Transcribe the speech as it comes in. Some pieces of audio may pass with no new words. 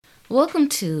Welcome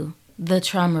to The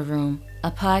Trauma Room,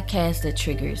 a podcast that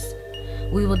triggers.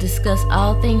 We will discuss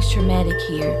all things traumatic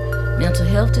here: mental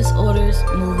health disorders,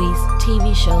 movies,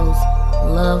 TV shows,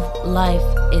 love, life,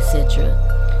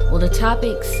 etc. Will the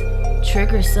topics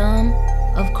trigger some?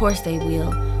 Of course they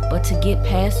will, but to get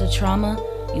past the trauma,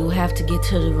 you will have to get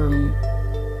to the room.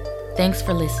 Thanks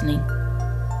for listening.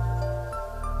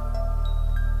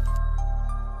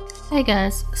 Hey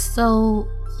guys, so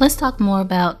let's talk more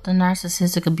about the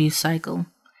narcissistic abuse cycle.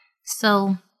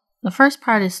 So, the first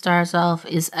part it starts off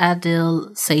is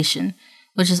idealization,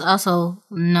 which is also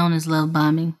known as love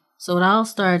bombing. So it all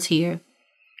starts here.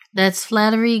 That's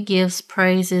flattery, gifts,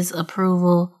 praises,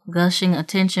 approval, gushing,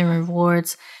 attention,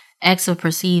 rewards, acts of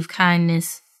perceived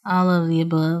kindness, all of the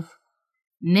above.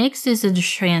 Next is the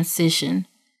transition,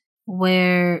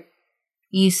 where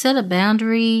you set a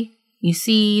boundary. You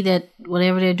see that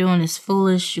whatever they're doing is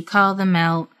foolish. You call them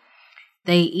out.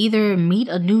 They either meet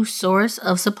a new source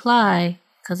of supply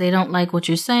because they don't like what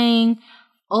you're saying,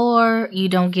 or you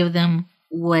don't give them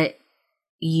what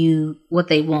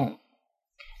they want.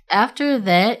 After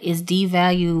that is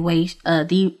devaluation,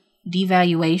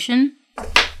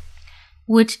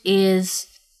 which is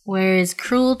where it's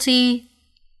cruelty,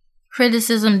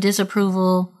 criticism,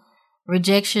 disapproval,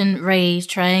 rejection, rage,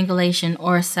 triangulation,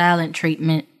 or silent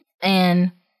treatment.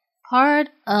 And part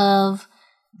of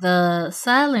the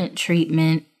silent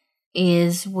treatment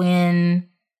is when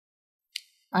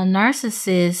a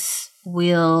narcissist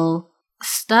will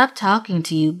stop talking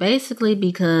to you, basically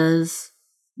because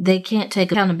they can't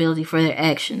take accountability for their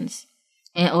actions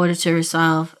in order to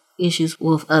resolve issues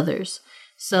with others.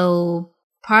 So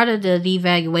part of the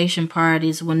devaluation part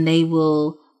is when they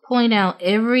will point out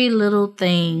every little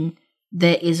thing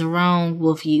that is wrong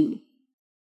with you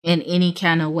in any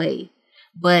kind of way.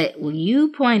 But when you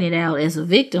point it out as a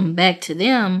victim back to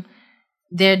them,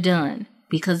 they're done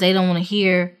because they don't want to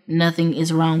hear nothing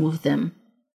is wrong with them.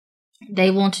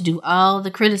 They want to do all the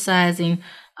criticizing,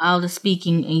 all the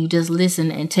speaking, and you just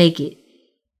listen and take it.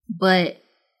 But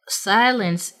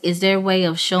silence is their way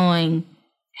of showing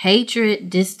hatred,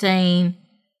 disdain,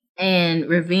 and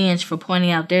revenge for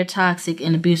pointing out their toxic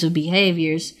and abusive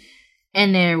behaviors,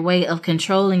 and their way of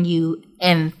controlling you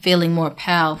and feeling more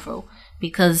powerful,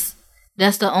 because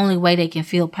that's the only way they can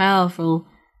feel powerful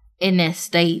in that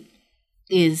state,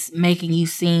 is making you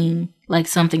seem like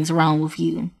something's wrong with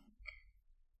you.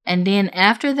 And then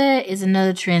after that is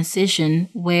another transition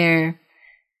where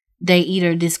they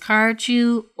either discard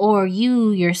you or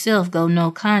you yourself go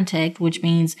no contact, which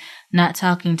means not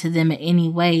talking to them in any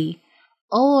way,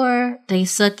 or they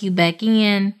suck you back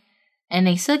in, and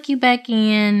they suck you back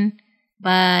in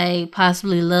by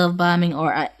possibly love bombing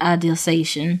or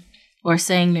idealization, or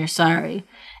saying they're sorry.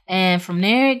 And from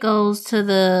there it goes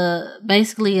to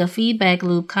basically a feedback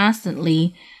loop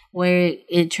constantly, where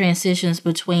it transitions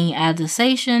between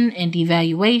idealization and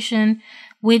devaluation,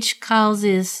 which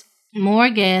causes more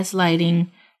gaslighting,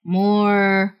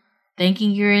 more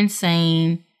thinking you're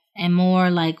insane, and more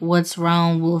like, what's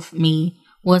wrong with me?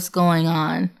 What's going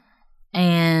on?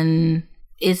 And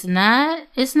it's not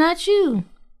you.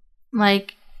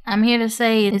 Like, I'm here to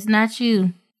say it's not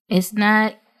you. It's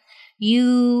not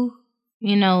you,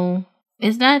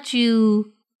 it's not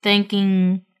you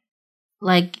thinking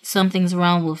like something's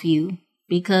wrong with you,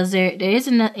 because there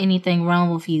isn't anything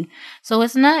wrong with you. So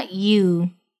it's not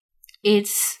you.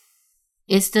 It's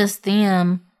just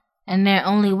them, and their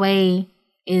only way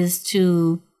is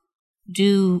to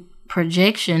do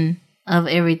projection of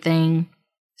everything.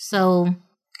 So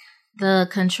the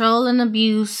control and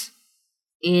abuse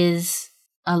is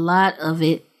a lot of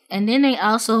it. And then they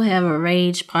also have a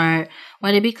rage part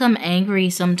where they become angry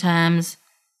sometimes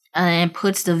and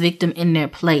puts the victim in their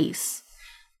place.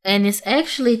 And it's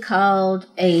actually called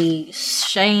a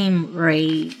shame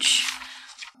rage.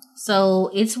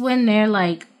 So it's when they're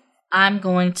like, I'm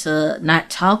going to not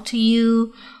talk to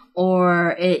you,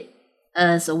 or it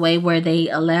as a way where they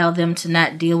allow them to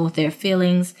not deal with their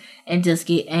feelings and just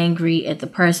get angry at the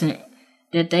person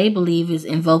that they believe is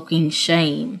invoking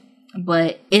shame.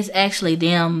 But it's actually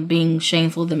them being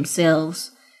shameful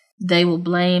themselves. They will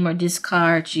blame or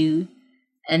discard you,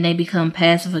 and they become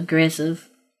passive aggressive.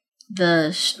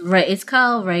 It's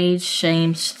called rage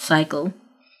shame cycle.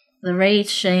 The rage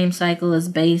shame cycle is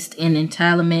based in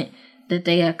entitlement, that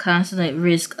they are constantly at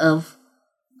risk of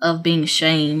being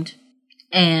shamed,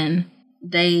 and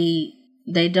they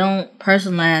don't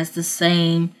personalize the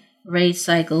same rage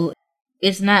cycle.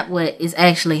 It's not what is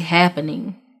actually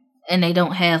happening, and they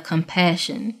don't have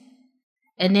compassion.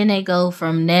 And then they go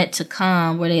from that to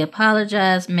calm, where they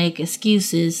apologize, make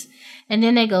excuses, and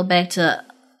then they go back to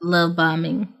love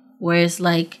bombing, where it's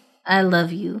like, I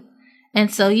love you.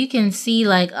 And so you can see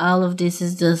like all of this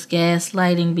is just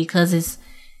gaslighting because it's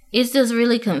just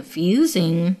really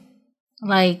confusing.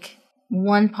 Like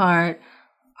one part,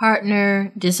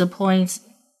 partner disappoints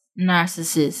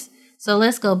narcissist. So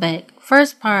let's go back.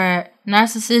 First part,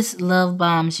 narcissist love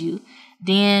bombs you.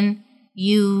 Then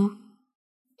you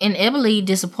inevitably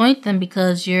disappoint them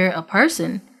because you're a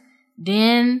person.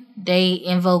 Then they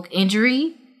invoke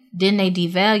injury. Then they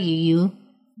devalue you.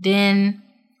 Then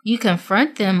you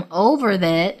confront them over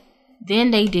that.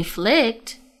 Then they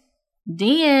deflect.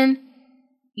 Then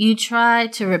you try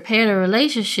to repair the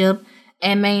relationship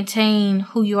and maintain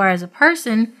who you are as a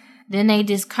person. Then they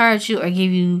discard you or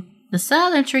give you the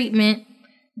silent treatment.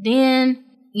 Then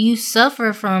you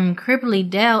suffer from crippling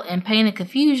doubt and pain and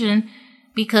confusion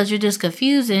because you're just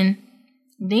confusing.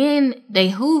 Then they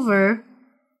hoover.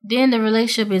 Then the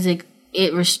relationship is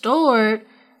it restored.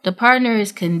 The partner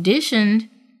is conditioned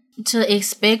to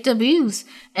expect abuse,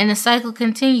 and the cycle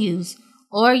continues.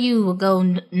 Or you will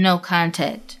go no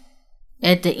contact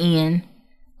at the end.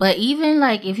 But even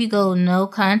like if you go no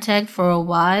contact for a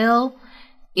while,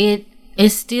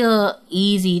 it's still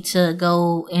easy to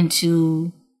go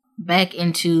back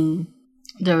into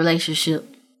the relationship.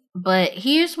 But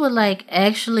here's what like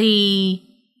actually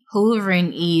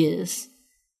hoovering is.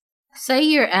 Say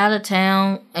you're out of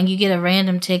town and you get a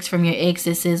random text from your ex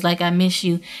that says like, I miss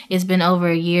you. It's been over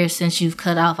a year since you've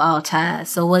cut off all ties.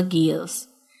 So what gives?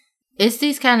 It's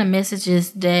these kind of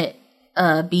messages that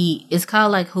it's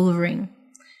called like hoovering.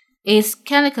 It's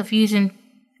kind of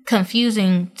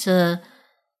confusing to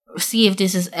see if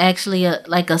this is actually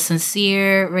a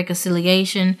sincere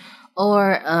reconciliation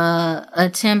or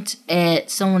attempt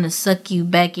at someone to suck you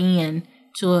back in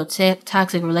to a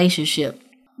toxic relationship.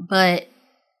 But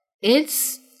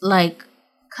it's like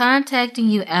contacting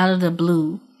you out of the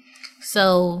blue.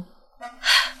 So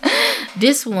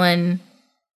this one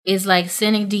is like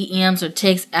sending DMs or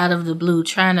texts out of the blue,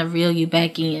 trying to reel you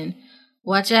back in.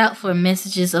 Watch out for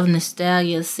messages of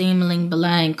nostalgia, seemingly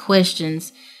belying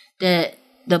questions that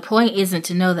the point isn't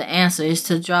to know the answer, it's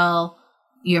to draw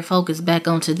your focus back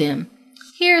onto them.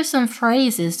 Here are some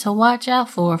phrases to watch out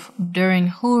for during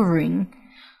hoovering.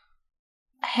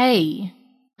 Hey,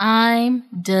 I'm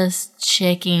just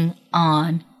checking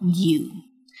on you.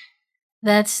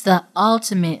 That's the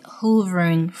ultimate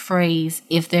hoovering phrase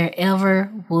if there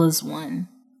ever was one.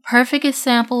 Perfect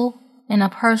example in a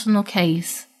personal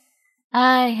case.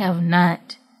 I have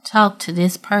not talked to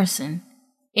this person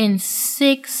in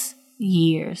 6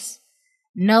 years.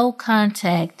 No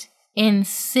contact in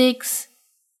 6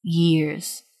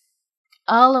 years.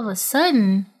 All of a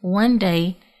sudden, one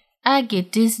day, I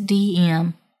get this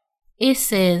DM. It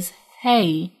says,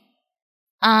 hey,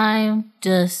 I'm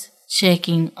just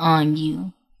checking on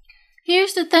you.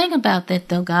 Here's the thing about that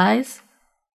though, guys.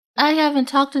 I haven't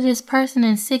talked to this person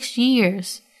in 6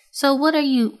 years. So what are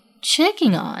you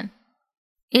checking on?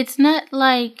 It's not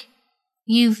like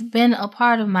you've been a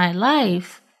part of my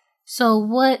life. So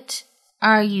what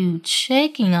are you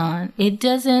checking on? It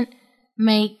doesn't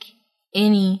make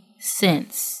any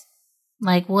sense.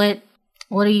 Like what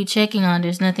are you checking on?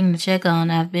 There's nothing to check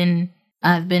on. I've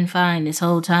been fine this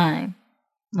whole time.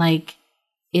 Like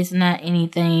it's not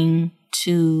anything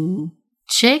to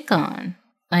check on.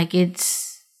 Like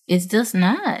it's just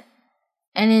not.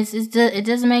 And it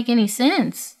doesn't make any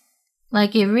sense.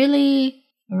 Like it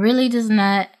really does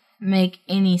not make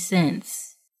any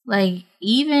sense. Like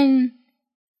even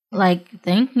like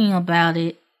thinking about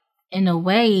it in a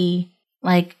way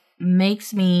like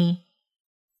makes me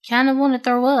kind of want to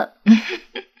throw up.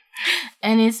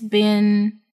 And it's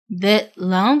been that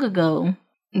long ago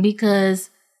because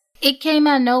it came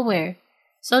out of nowhere.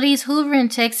 So these hoovering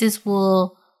texts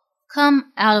will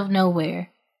come out of nowhere.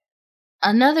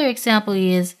 Another example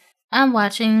is I'm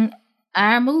watching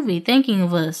our movie Thinking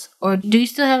of Us, or do you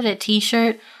still have that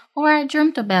t-shirt, or I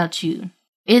dreamt about you.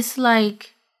 It's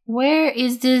like, where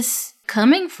is this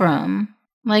coming from?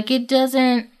 Like it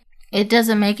doesn't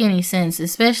make any sense,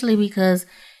 especially because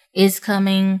it's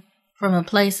coming from a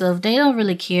place of they don't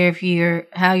really care if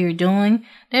how you're doing.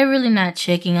 They're really not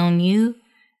checking on you.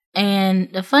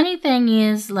 And the funny thing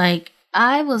is, like,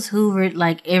 I was hoovered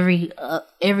like every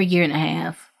year and a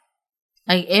half.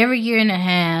 Like every year and a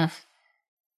half,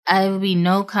 I would be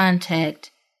no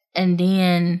contact, and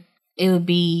then it would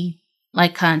be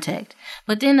like contact.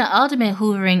 But then the ultimate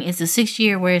hoovering is the 6th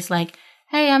year where it's like,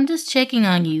 hey, I'm just checking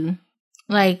on you.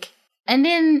 Like, and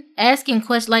then asking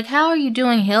questions like, how are you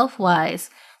doing health wise?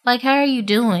 Like, how are you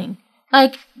doing?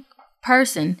 Like,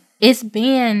 person, it's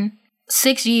been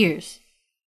 6 years.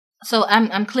 So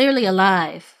I'm clearly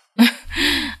alive.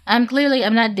 I'm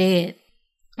not dead.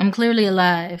 I'm clearly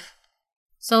alive.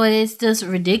 So it's just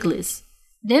ridiculous.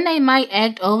 Then they might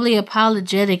act overly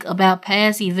apologetic about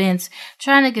past events,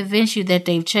 trying to convince you that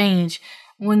they've changed.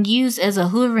 When used as a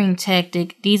hoovering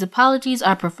tactic, these apologies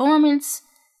are performance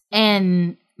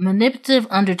and manipulative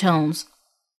undertones.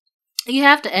 You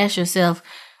have to ask yourself,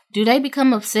 do they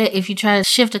become upset if you try to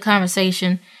shift the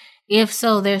conversation? If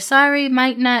so, their sorry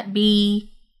might not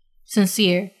be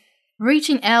sincere.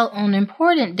 Reaching out on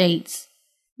important dates.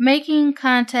 Making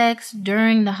contacts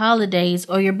during the holidays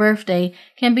or your birthday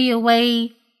can be a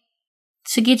way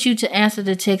to get you to answer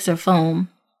the text or phone.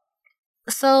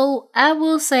 So I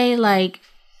will say,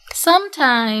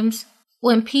 sometimes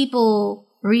when people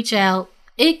reach out,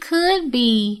 it could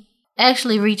be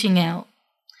actually reaching out.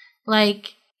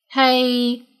 Like,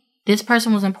 hey, this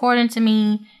person was important to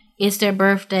me. It's their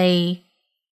birthday.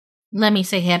 Let me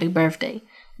say happy birthday.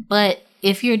 But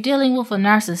if you're dealing with a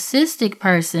narcissistic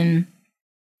person,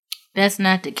 that's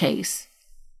not the case.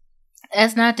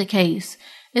 That's not the case.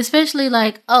 Especially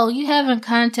oh, you haven't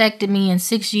contacted me in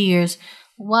 6 years.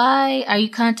 Why are you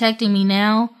contacting me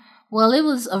now? Well, it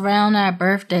was around our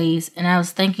birthdays and I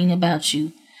was thinking about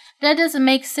you. That doesn't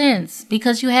make sense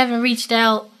because you haven't reached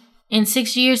out in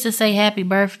 6 years to say happy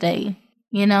birthday,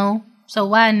 So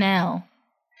why now?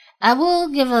 I will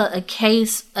give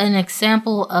an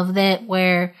example of that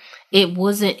where it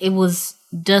was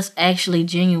just actually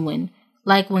genuine.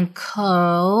 Like when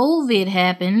COVID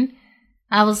happened,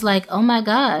 I was like, oh my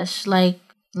gosh, let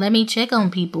me check on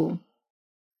people.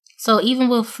 So even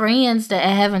with friends that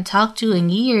I haven't talked to in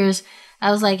years,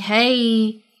 I was like,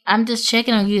 hey, I'm just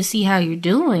checking on you to see how you're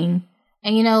doing.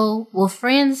 And with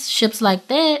friendships like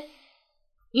that,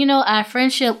 our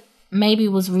friendship maybe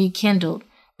was rekindled.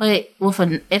 But if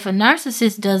a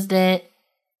narcissist does that,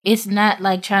 it's not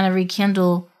like trying to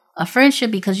rekindle a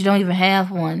friendship because you don't even have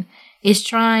one. It's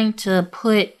trying to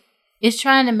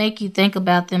make you think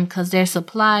about them because their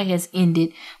supply has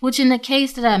ended, which in the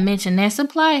case that I mentioned, their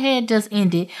supply had just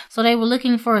ended, so they were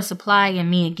looking for a supply in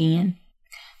me again.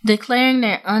 Declaring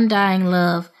their undying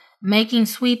love, making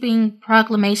sweeping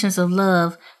proclamations of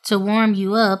love to warm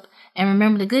you up and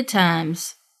remember the good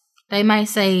times. They might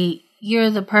say, you're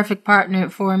the perfect partner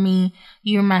for me,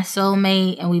 you're my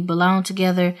soulmate, and we belong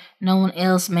together. No one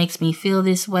else makes me feel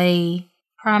this way.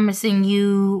 Promising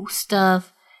you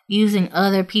stuff, using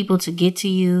other people to get to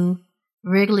you,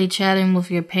 regularly chatting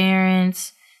with your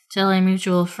parents, telling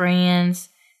mutual friends,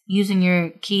 using your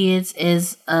kids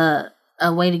as a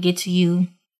way to get to you,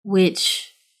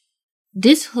 which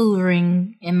this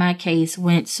hoovering, in my case,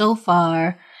 went so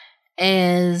far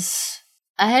as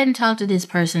I hadn't talked to this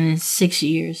person in 6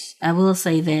 years. I will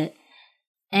say that.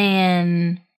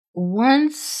 And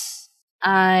once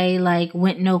I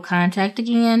went no contact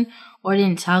again or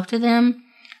didn't talk to them,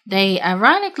 they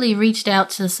ironically reached out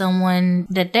to someone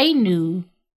that they knew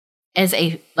as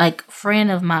a friend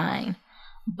of mine.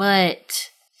 But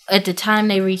at the time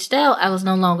they reached out, I was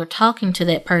no longer talking to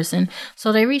that person.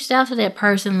 So they reached out to that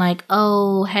person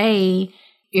oh, hey,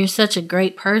 you're such a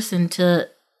great person to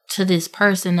this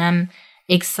person. I'm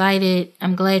excited.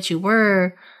 I'm glad you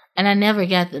were. And I never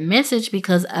got the message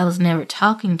because I was never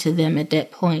talking to them at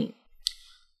that point.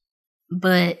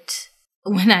 But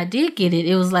when I did get it,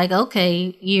 it was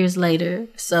okay, years later.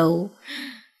 So,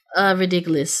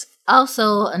 ridiculous.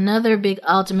 Also, another big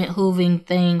ultimate hooving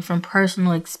thing from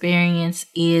personal experience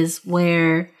is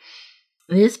where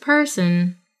this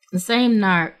person, the same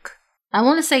narc, I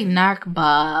want to say Narc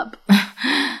Bob,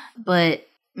 but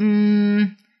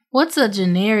what's a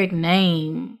generic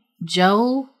name?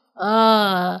 Joe?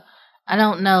 I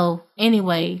don't know.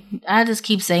 Anyway, I just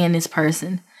keep saying this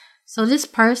person. So this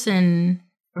person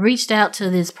reached out to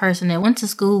this person that went to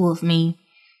school with me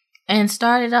and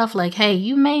started off hey,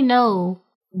 you may know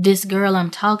this girl I'm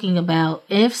talking about.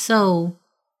 If so,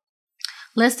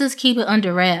 let's just keep it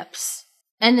under wraps.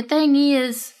 And the thing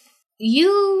is,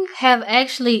 they have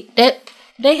actually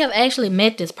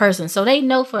met this person. So they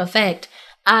know for a fact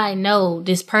I know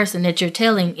this person that you're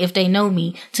telling, if they know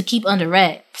me, to keep under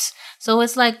wraps. So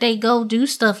it's they go do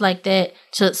stuff like that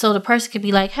so the person could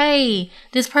be hey,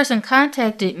 this person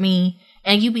contacted me,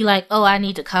 and you be oh, I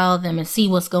need to call them and see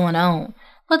what's going on.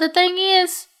 But the thing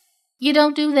is, you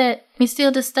don't do that. You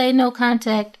still just stay no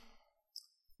contact.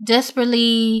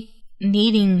 Desperately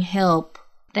needing help.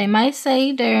 They might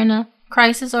say they're in a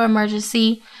crisis or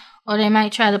emergency, or they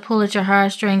might try to pull at your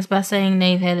heartstrings by saying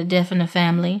they've had a death in the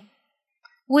family.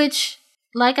 Which,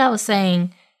 like I was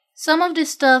saying, some of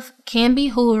this stuff can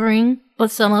be hoovering,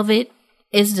 but some of it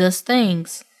is just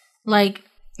things.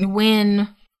 When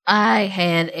I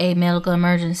had a medical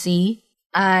emergency,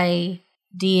 I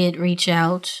did reach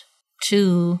out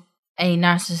to a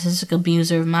narcissistic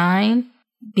abuser of mine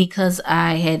because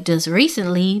I had just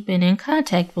recently been in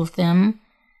contact with them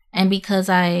and because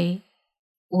I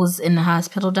was in the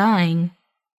hospital dying.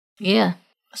 Yeah.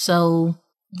 So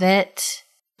that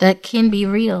can be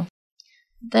real.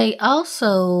 They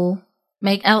also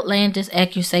make outlandish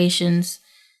accusations.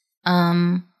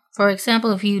 For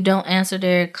example, if you don't answer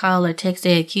their call or text,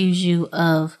 they accuse you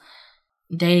of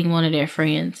dating one of their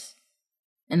friends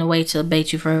in a way to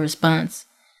bait you for a response.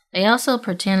 They also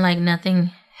pretend like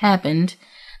nothing happened.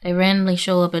 They randomly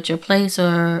show up at your place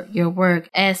or your work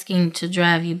asking to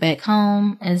drive you back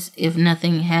home as if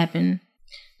nothing happened.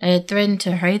 They threaten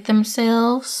to hurt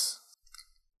themselves.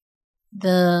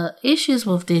 The issues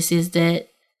with this is that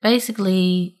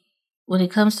basically when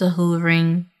it comes to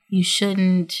hoovering, you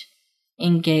shouldn't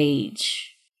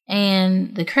engage.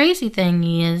 And the crazy thing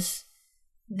is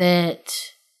that,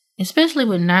 especially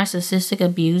with narcissistic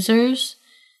abusers,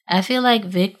 I feel like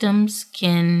victims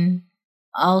can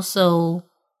also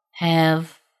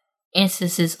have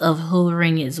instances of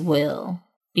hoovering as well.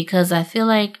 Because I feel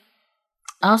like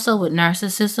also with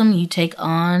narcissism, you take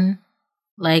on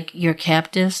like your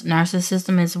captive's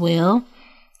narcissism as well.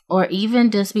 Or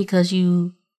even just because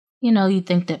you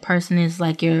think that person is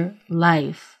like your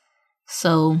life.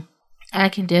 So I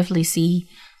can definitely see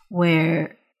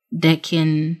where that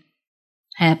can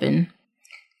happen.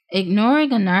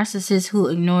 Ignoring a narcissist who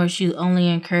ignores you only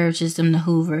encourages them to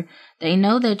hoover. They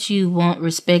know that you want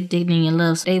respect, dignity, and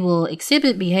love, so they will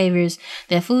exhibit behaviors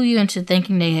that fool you into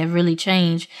thinking they have really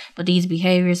changed, but these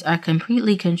behaviors are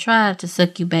completely contrived to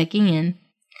suck you back in.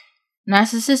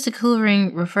 Narcissistic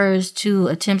hoovering refers to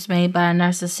attempts made by a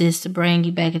narcissist to bring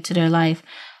you back into their life,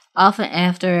 often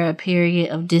after a period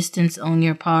of distance on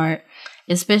your part.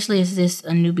 Especially as this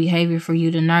a new behavior for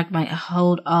you, the narc might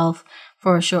hold off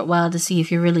for a short while to see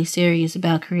if you're really serious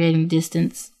about creating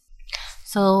distance.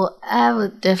 So I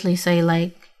would definitely say,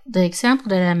 like, the example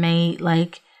that I made,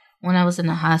 like, when I was in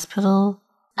the hospital,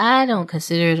 I don't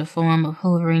consider it a form of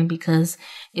hoovering because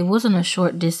it wasn't a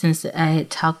short distance that I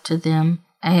had talked to them.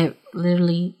 I had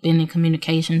literally been in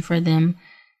communication for them.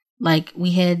 Like,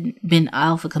 we had been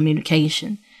off of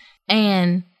communication.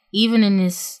 And even in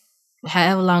this,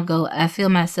 however long ago, I feel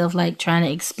myself, like, trying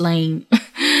to explain,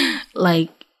 like,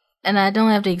 and I don't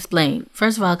have to explain.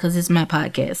 First of all, because it's my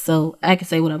podcast, so I can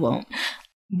say what I want.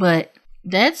 But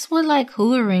that's what, like,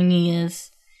 hoovering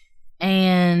is.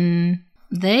 And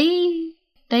they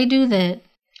do that.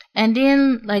 And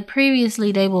then, like,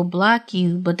 previously, they will block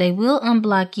you, but they will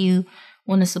unblock you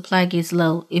when the supply gets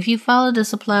low. If you follow the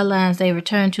supply lines they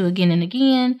return to again and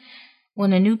again,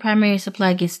 when a new primary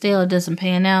supply gets stale or doesn't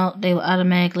pan out, they will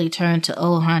automatically turn to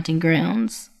old haunting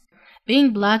grounds.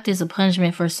 Being blocked is a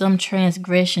punishment for some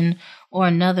transgression or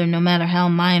another, no matter how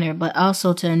minor, but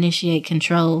also to initiate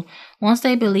control. Once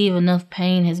they believe enough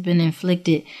pain has been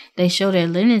inflicted, they show their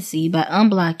leniency by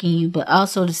unblocking you, but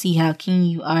also to see how keen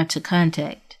you are to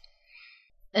contact.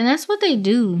 And that's what they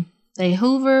do. They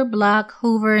hoover, block,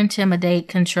 hoover, intimidate,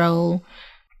 control.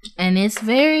 And it's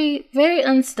very, very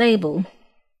unstable.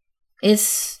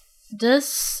 It's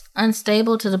just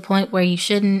unstable to the point where you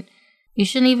shouldn't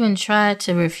even try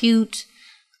to refute,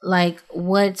 like,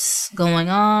 what's going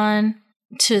on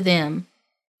to them.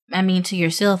 I mean, to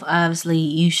yourself, obviously,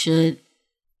 you should,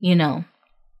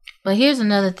 But here's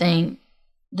another thing.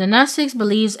 The narcissist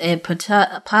believes a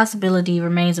possibility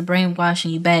remains of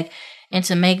brainwashing you back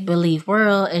into make-believe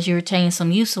world as you retain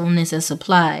some usefulness as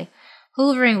supply.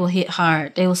 Hoovering will hit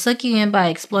hard. They will suck you in by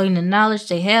exploiting the knowledge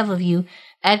they have of you,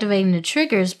 activating the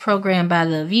triggers programmed by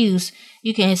the abuse.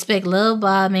 You can expect love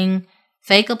bombing,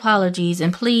 fake apologies,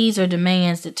 and pleas or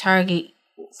demands that target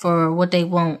for what they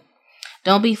want.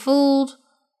 Don't be fooled.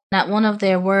 Not one of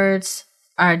their words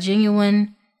are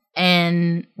genuine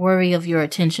and worthy of your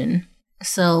attention.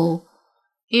 So,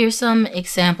 here's some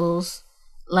examples.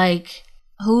 Like,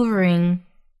 hoovering,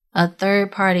 a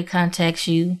third party contacts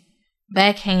you.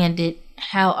 Backhanded,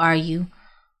 how are you?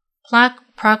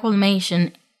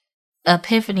 Proclamation,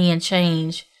 epiphany and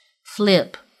change.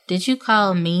 Flip, did you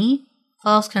call me?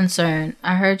 False concern,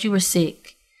 I heard you were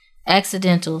sick.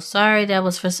 Accidental, sorry that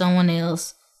was for someone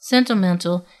else.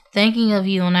 Sentimental, thinking of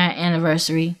you on our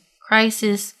anniversary.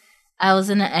 Crisis, I was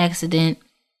in an accident.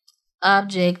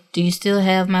 Object, do you still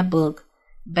have my book?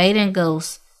 Bait and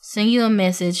ghost, send you a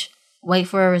message, wait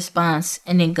for a response,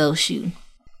 and then ghost you.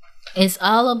 It's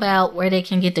all about where they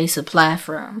can get their supply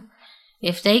from.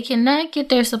 If they cannot get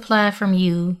their supply from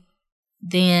you,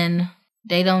 then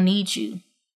they don't need you.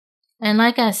 And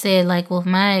like I said, like with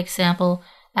my example,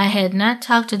 I had not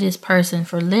talked to this person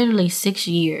for literally 6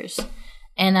 years.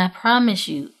 And I promise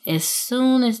you, as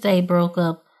soon as they broke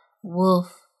up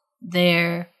with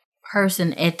their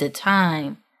person at the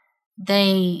time,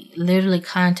 they literally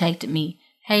contacted me.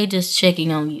 Hey, just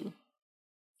checking on you.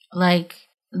 Like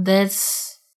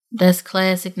that's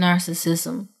classic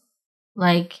narcissism.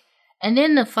 Like, and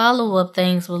then the follow up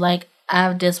things were like,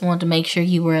 I just want to make sure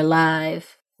you were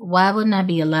alive. Why wouldn't I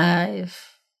be alive?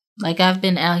 Like, I've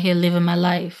been out here living my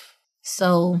life.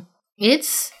 So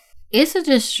it's a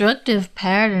destructive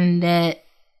pattern that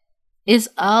is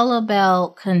all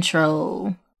about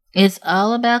control. It's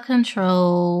all about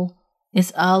control.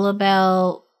 It's all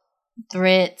about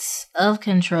threats of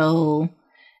control.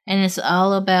 And it's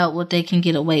all about what they can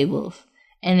get away with.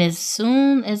 And as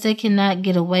soon as they cannot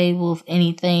get away with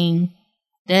anything,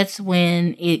 that's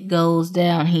when it goes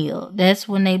downhill. That's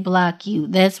when they block you.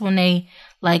 That's when they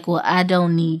like, well, I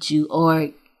don't need you, or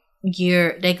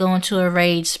they go into a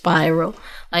rage spiral.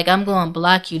 Like, I'm going to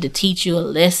block you to teach you a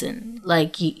lesson.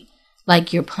 Like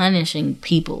you're punishing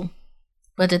people.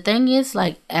 But the thing is,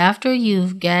 like, after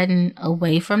you've gotten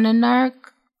away from the narc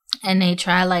and they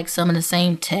try like some of the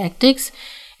same tactics,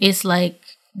 it's like,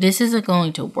 this isn't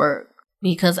going to work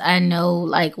because I know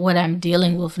like what I'm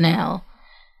dealing with now.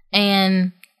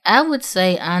 And I would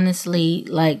say honestly,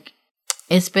 like,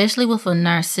 especially with a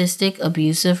narcissistic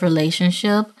abusive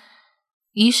relationship,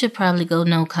 you should probably go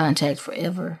no contact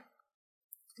forever.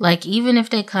 Like, even if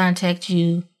they contact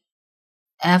you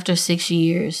after 6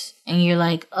 years and you're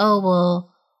like, oh,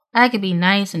 well, I could be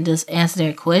nice and just answer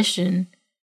their question.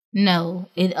 No,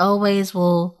 it always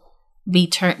will be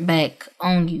turned back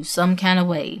on you some kind of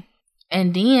way.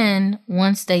 And then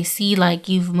once they see like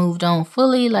you've moved on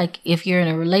fully, like if you're in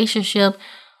a relationship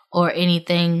or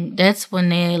anything, that's when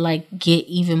they like get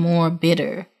even more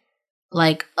bitter.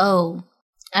 Like, oh,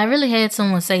 I really had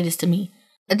someone say this to me.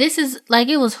 This is like,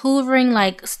 it was hoovering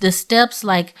like the steps,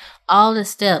 like all the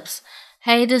steps.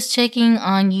 Hey, just checking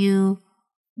on you.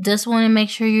 Just want to make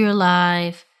sure you're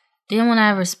alive. Then when I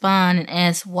respond and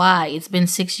ask why, it's been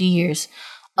 6 years.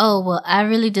 Oh, well, I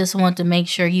really just want to make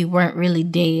sure you weren't really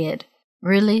dead.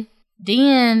 Really?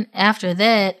 Then after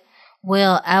that,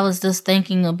 well, I was just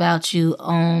thinking about you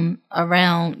on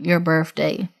around your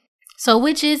birthday. So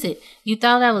which is it? You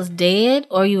thought I was dead,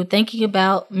 or you were thinking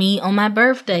about me on my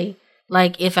birthday?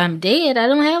 Like, if I'm dead, I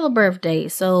don't have a birthday.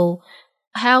 So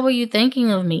how were you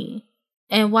thinking of me?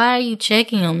 And why are you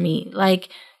checking on me? Like,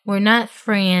 we're not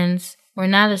friends. We're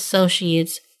not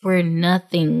associates. We're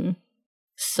nothing.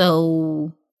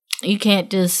 So you can't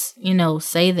just,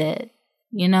 say that,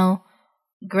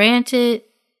 Granted,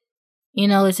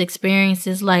 it's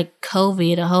experiences like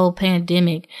COVID, a whole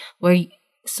pandemic, where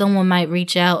someone might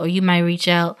reach out or you might reach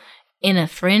out in a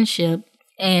friendship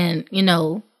and,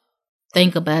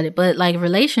 think about it. But like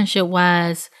relationship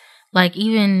wise, like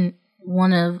even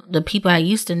one of the people I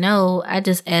used to know, I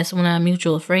just asked one of our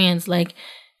mutual friends, like,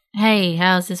 hey,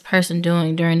 how's this person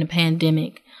doing during the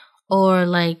pandemic? Or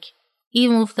like,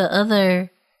 even with the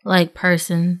other like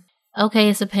person, okay,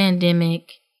 it's a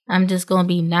pandemic. I'm just going to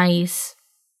be nice.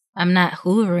 I'm not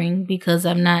hoovering because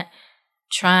I'm not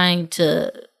trying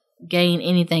to gain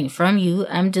anything from you.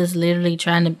 I'm just literally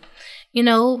trying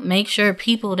to, make sure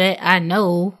people that I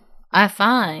know are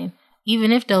fine,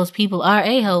 even if those people are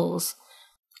a-holes.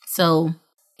 So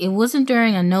it wasn't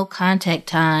during a no contact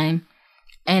time,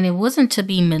 and it wasn't to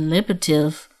be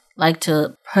manipulative, like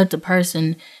to hurt the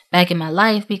person back in my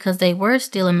life, because they were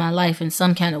still in my life in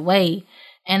some kind of way.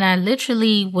 And I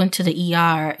literally went to the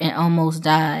ER and almost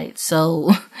died.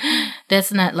 So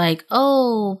that's not like,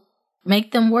 oh,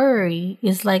 make them worry.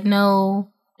 It's like, no,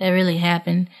 that really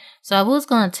happened. So I was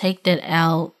going to take that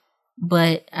out,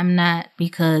 but I'm not,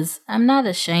 because I'm not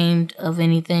ashamed of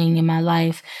anything in my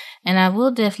life. And I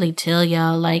will definitely tell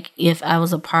y'all, like, if I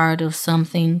was a part of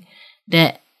something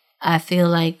that I feel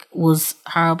like was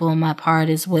horrible on my part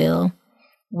as well,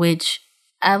 which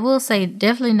I will say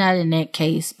definitely not in that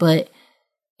case, but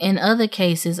in other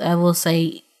cases, I will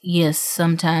say, yes,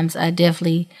 sometimes I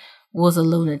definitely was a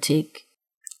lunatic.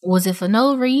 Was it for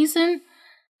no reason?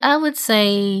 I would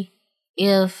say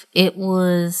if it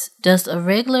was just a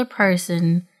regular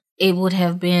person, it would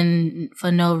have been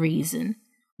for no reason.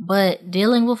 But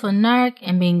dealing with a narc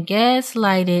and being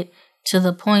gaslighted to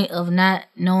the point of not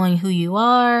knowing who you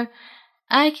are,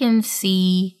 I can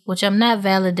see, which I'm not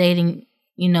validating,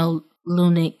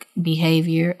 lunatic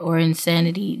behavior or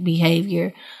insanity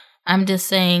behavior. I'm just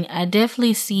saying I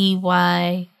definitely see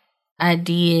why I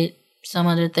did some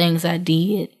of the things I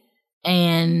did.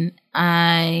 And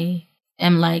I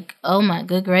am like, oh my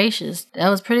good gracious, that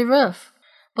was pretty rough.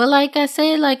 But like I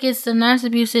said, like, it's the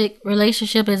narcissistic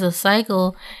relationship is a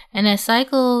cycle. And that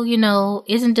cycle,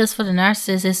 isn't just for the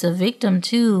narcissist, it's a victim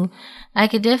too. I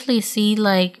could definitely see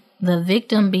like the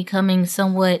victim becoming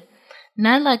somewhat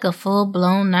not like a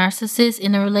full-blown narcissist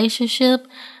in a relationship,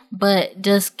 but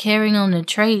just carrying on the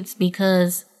traits,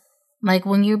 because like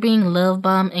when you're being love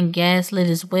bombed and gaslit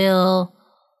as well,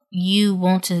 you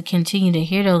want to continue to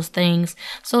hear those things.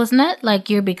 So it's not like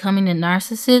you're becoming a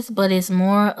narcissist, but it's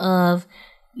more of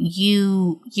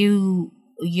you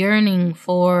yearning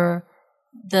for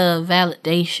the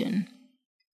validation.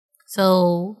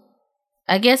 So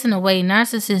I guess in a way,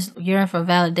 narcissists yearn for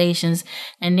validations,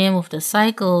 and then with the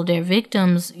cycle, their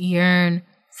victims yearn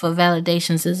for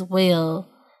validations as well.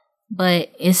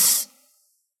 But it's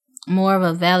more of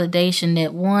a validation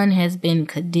that one has been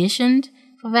conditioned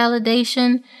for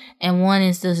validation, and one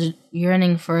is just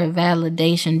yearning for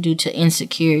validation due to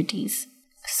insecurities.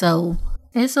 So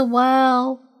it's a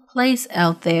wild place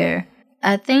out there.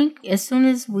 I think as soon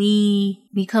as we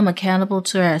become accountable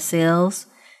to ourselves,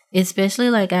 especially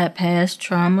like our past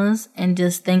traumas, and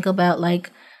just think about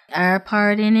like our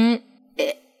part in it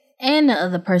and the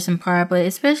other person part, but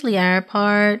especially our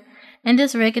part, and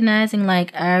just recognizing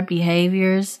like our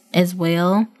behaviors as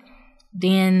well,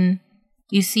 then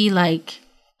you see like,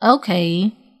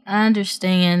 okay, I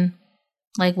understand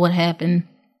like what happened.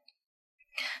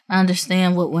 I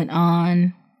understand what went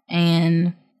on,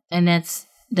 and that's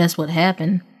what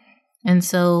happened. And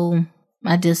so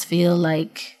I just feel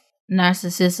like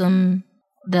narcissism,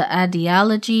 the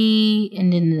ideology,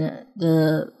 and then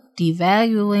the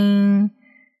devaluing,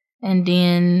 and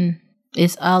then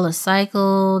it's all a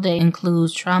cycle that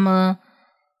includes trauma,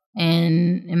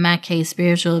 and in my case,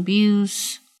 spiritual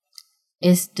abuse.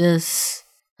 It's just,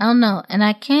 I don't know. And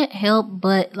I can't help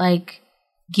but like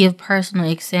give personal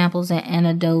examples and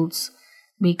anecdotes,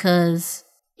 because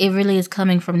it really is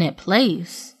coming from that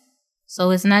place.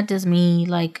 So it's not just me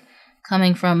like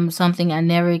coming from something I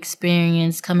never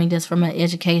experienced, coming just from an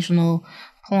educational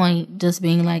point, just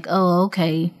being like, oh,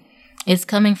 okay. It's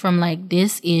coming from like,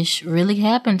 this ish really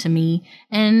happened to me,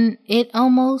 and it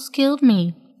almost killed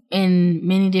me in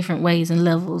many different ways and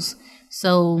levels.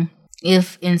 So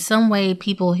if in some way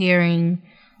people hearing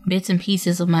bits and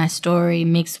pieces of my story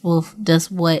mixed with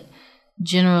just what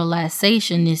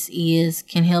generalization this is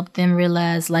can help them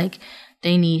realize like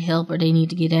they need help or they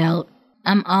need to get out,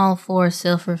 I'm all for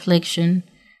self-reflection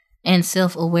and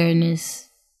self-awareness.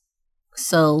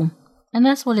 So, and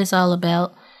that's what it's all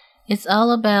about. It's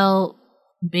all about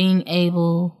being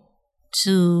able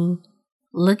to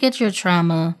look at your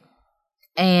trauma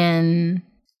and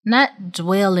not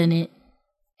dwell in it,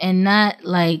 and not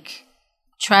like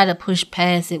try to push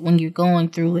past it when you're going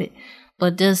through it,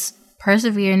 but just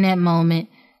persevere in that moment,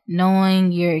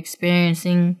 knowing you're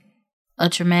experiencing a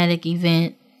traumatic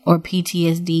event or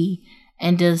PTSD,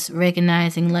 and just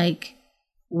recognizing like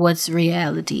what's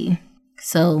reality.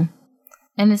 So,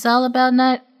 and it's all about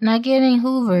not getting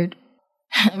hoovered.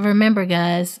 Remember,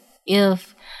 guys,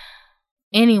 if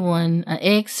anyone, an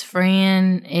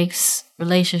ex-friend,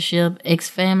 ex-relationship,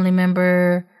 ex-family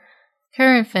member,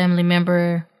 current family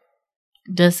member,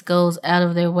 just goes out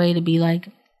of their way to be like,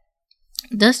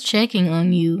 just checking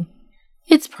on you,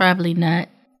 it's probably not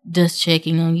just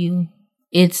checking on you.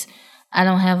 It's, I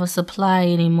don't have a supply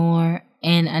anymore,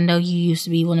 and I know you used to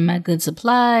be one of my good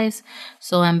supplies,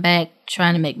 so I'm back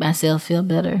trying to make myself feel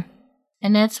better.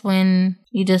 And that's when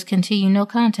you just continue no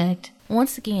contact.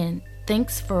 Once again,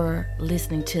 thanks for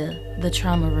listening to The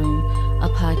Trauma Room, a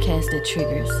podcast that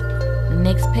triggers. The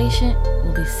next patient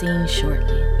will be seen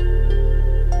shortly.